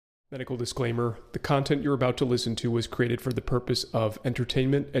Medical disclaimer, the content you're about to listen to was created for the purpose of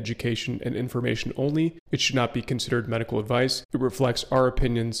entertainment, education, and information only. It should not be considered medical advice. It reflects our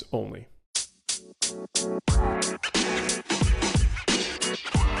opinions only.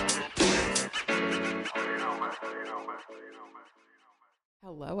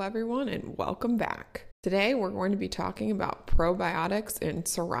 Hello everyone and welcome back. Today we're going to be talking about probiotics and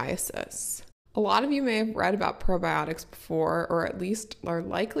psoriasis. A lot of you may have read about probiotics before, or at least are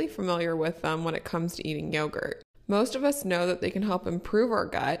likely familiar with them when it comes to eating yogurt. Most of us know that they can help improve our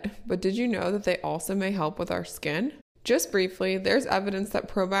gut, but did you know that they also may help with our skin? Just briefly, there's evidence that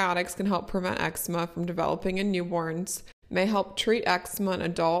probiotics can help prevent eczema from developing in newborns, may help treat eczema in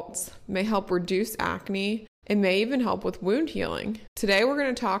adults, may help reduce acne, and may even help with wound healing. Today we're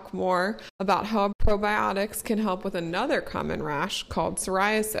going to talk more about how probiotics can help with another common rash called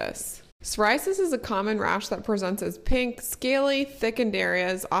psoriasis. Psoriasis is a common rash that presents as pink, scaly, thickened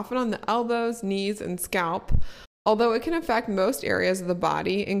areas, often on the elbows, knees, and scalp. Although it can affect most areas of the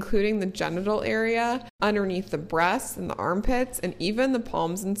body, including the genital area, underneath the breasts and the armpits, and even the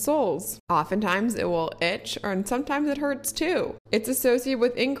palms and soles. Oftentimes it will itch, and sometimes it hurts too. It's associated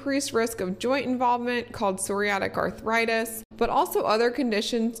with increased risk of joint involvement called psoriatic arthritis, but also other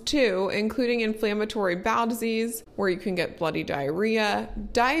conditions too, including inflammatory bowel disease, where you can get bloody diarrhea,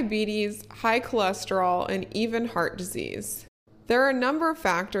 diabetes, high cholesterol, and even heart disease. There are a number of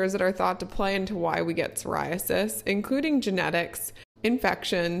factors that are thought to play into why we get psoriasis, including genetics,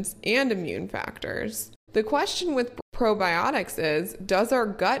 infections, and immune factors. The question with probiotics is, does our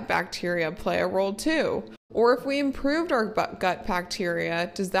gut bacteria play a role too? Or if we improved our gut bacteria,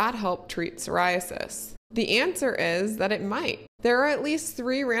 does that help treat psoriasis? The answer is that it might. There are at least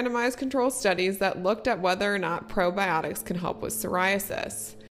 3 randomized control studies that looked at whether or not probiotics can help with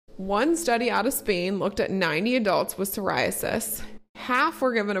psoriasis. One study out of Spain looked at 90 adults with psoriasis. Half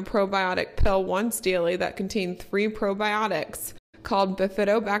were given a probiotic pill once daily that contained 3 probiotics called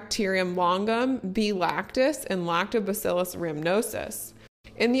Bifidobacterium longum, B. lactis, and Lactobacillus rhamnosus.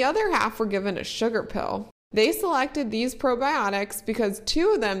 And the other half were given a sugar pill. They selected these probiotics because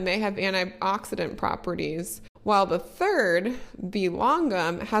 2 of them may have antioxidant properties, while the third, B.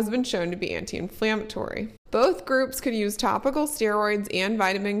 longum, has been shown to be anti-inflammatory. Both groups could use topical steroids and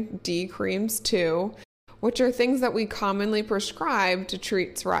vitamin D creams too, which are things that we commonly prescribe to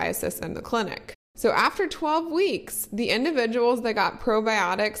treat psoriasis in the clinic. So after 12 weeks, the individuals that got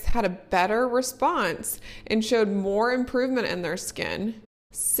probiotics had a better response and showed more improvement in their skin.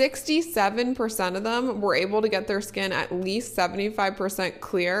 67% of them were able to get their skin at least 75%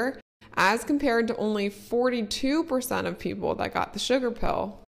 clear, as compared to only 42% of people that got the sugar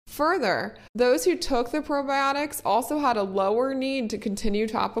pill. Further, those who took the probiotics also had a lower need to continue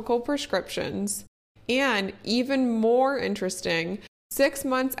topical prescriptions. And even more interesting, 6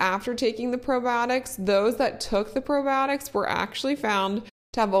 months after taking the probiotics, those that took the probiotics were actually found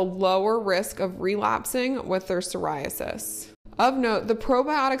to have a lower risk of relapsing with their psoriasis. Of note, the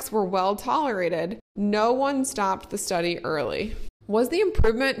probiotics were well tolerated. No one stopped the study early. Was the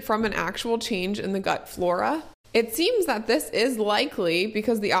improvement from an actual change in the gut flora? It seems that this is likely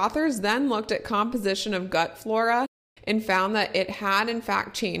because the authors then looked at composition of gut flora and found that it had in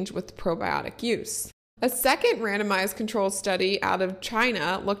fact changed with probiotic use. A second randomized controlled study out of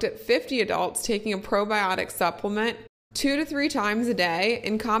China looked at 50 adults taking a probiotic supplement 2 to 3 times a day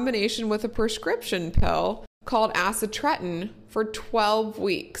in combination with a prescription pill called acitretin for 12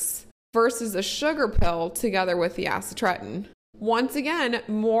 weeks versus a sugar pill together with the acitretin. Once again,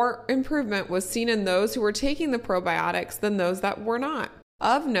 more improvement was seen in those who were taking the probiotics than those that were not.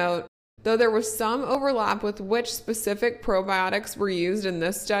 Of note, though there was some overlap with which specific probiotics were used in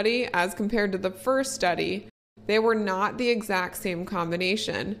this study as compared to the first study, they were not the exact same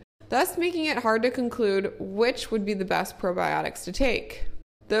combination, thus making it hard to conclude which would be the best probiotics to take.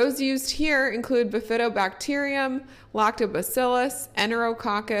 Those used here include Bifidobacterium, Lactobacillus,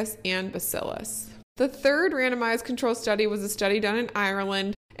 Enterococcus, and Bacillus. The third randomized control study was a study done in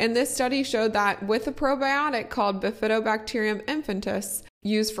Ireland, and this study showed that with a probiotic called Bifidobacterium infantis,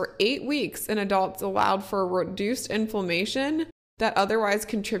 used for 8 weeks in adults, allowed for reduced inflammation that otherwise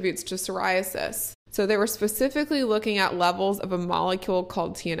contributes to psoriasis. So they were specifically looking at levels of a molecule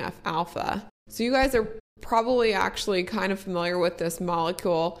called TNF-alpha. So you guys are probably actually kind of familiar with this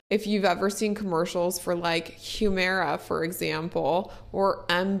molecule if you've ever seen commercials for like Humira, for example, or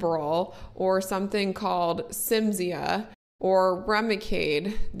Enbrel, or something called Cimzia. or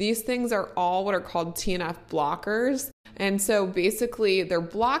Remicade. These things are all what are called TNF blockers. And so basically they're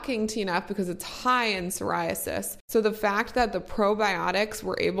blocking TNF because it's high in psoriasis. So the fact that the probiotics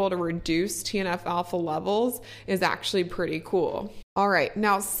were able to reduce TNF alpha levels is actually pretty cool. All right,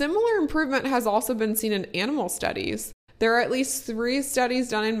 now similar improvement has also been seen in animal studies. There are at least 3 studies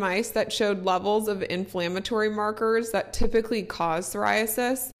done in mice that showed levels of inflammatory markers that typically cause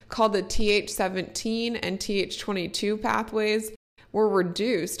psoriasis, called the Th17 and Th22 pathways, were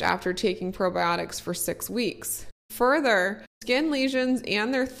reduced after taking probiotics for 6 weeks. Further, skin lesions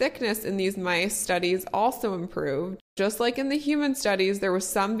and their thickness in these mice studies also improved. Just like in the human studies, there was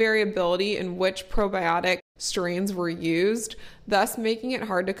some variability in which probiotic strains were used, thus making it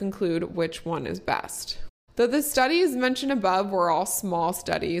hard to conclude which one is best. Though the studies mentioned above were all small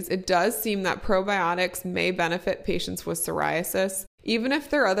studies, it does seem that probiotics may benefit patients with psoriasis, even if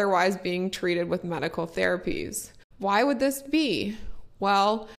they're otherwise being treated with medical therapies. Why would this be?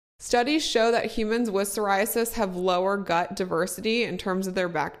 Well, studies show that humans with psoriasis have lower gut diversity in terms of their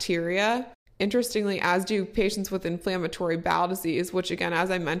bacteria. Interestingly, as do patients with inflammatory bowel disease, which again, as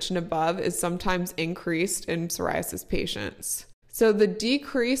I mentioned above, is sometimes increased in psoriasis patients. So the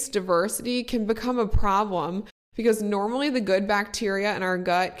decreased diversity can become a problem because normally the good bacteria in our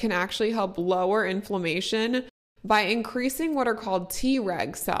gut can actually help lower inflammation by increasing what are called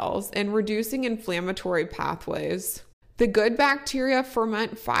Treg cells and reducing inflammatory pathways. The good bacteria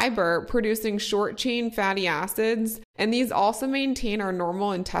ferment fiber, producing short-chain fatty acids, and these also maintain our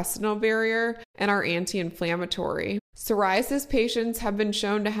normal intestinal barrier and are anti-inflammatory. Psoriasis patients have been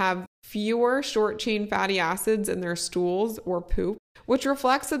shown to have fewer short-chain fatty acids in their stools or poop, which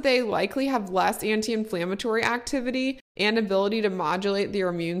reflects that they likely have less anti-inflammatory activity and ability to modulate their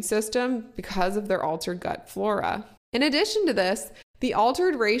immune system because of their altered gut flora. In addition to this, the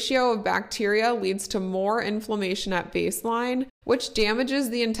altered ratio of bacteria leads to more inflammation at baseline, which damages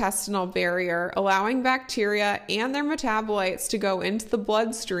the intestinal barrier, allowing bacteria and their metabolites to go into the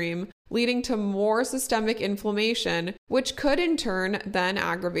bloodstream, leading to more systemic inflammation, which could in turn then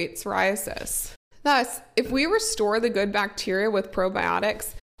aggravate psoriasis. Thus, if we restore the good bacteria with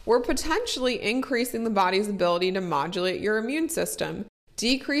probiotics, we're potentially increasing the body's ability to modulate your immune system,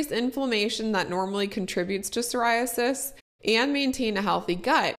 decrease inflammation that normally contributes to psoriasis, and maintain a healthy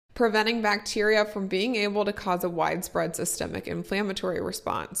gut, preventing bacteria from being able to cause a widespread systemic inflammatory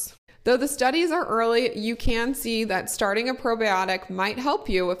response. Though the studies are early, you can see that starting a probiotic might help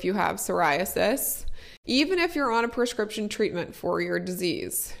you if you have psoriasis, even if you're on a prescription treatment for your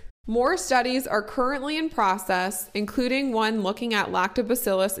disease. More studies are currently in process, including one looking at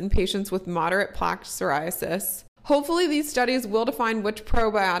lactobacillus in patients with moderate plaque psoriasis. Hopefully, these studies will define which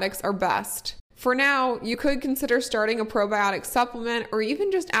probiotics are best. For now, you could consider starting a probiotic supplement or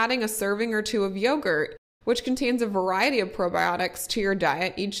even just adding a serving or 2 of yogurt, which contains a variety of probiotics, to your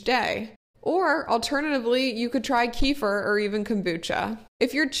diet each day. Or alternatively, you could try kefir or even kombucha.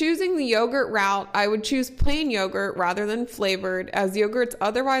 If you're choosing the yogurt route, I would choose plain yogurt rather than flavored, as yogurts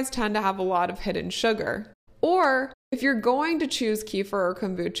otherwise tend to have a lot of hidden sugar. Or if you're going to choose kefir or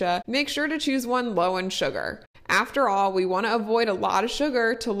kombucha, make sure to choose one low in sugar. After all, we want to avoid a lot of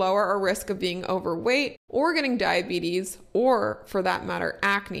sugar to lower our risk of being overweight or getting diabetes, or for that matter,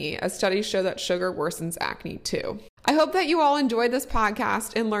 acne, as studies show that sugar worsens acne too. I hope that you all enjoyed this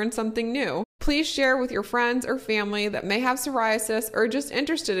podcast and learned something new. Please share with your friends or family that may have psoriasis or just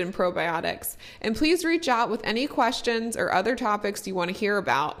interested in probiotics. And please reach out with any questions or other topics you want to hear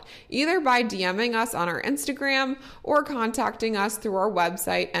about, either by DMing us on our Instagram or contacting us through our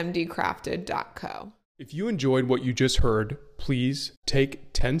website, mdcrafted.co. If you enjoyed what you just heard, please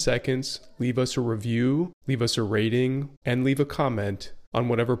take 10 seconds, leave us a review, leave us a rating, and leave a comment on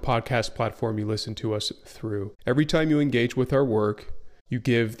whatever podcast platform you listen to us through. Every time you engage with our work, you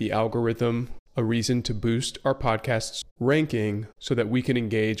give the algorithm a reason to boost our podcast's ranking so that we can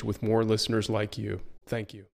engage with more listeners like you. Thank you.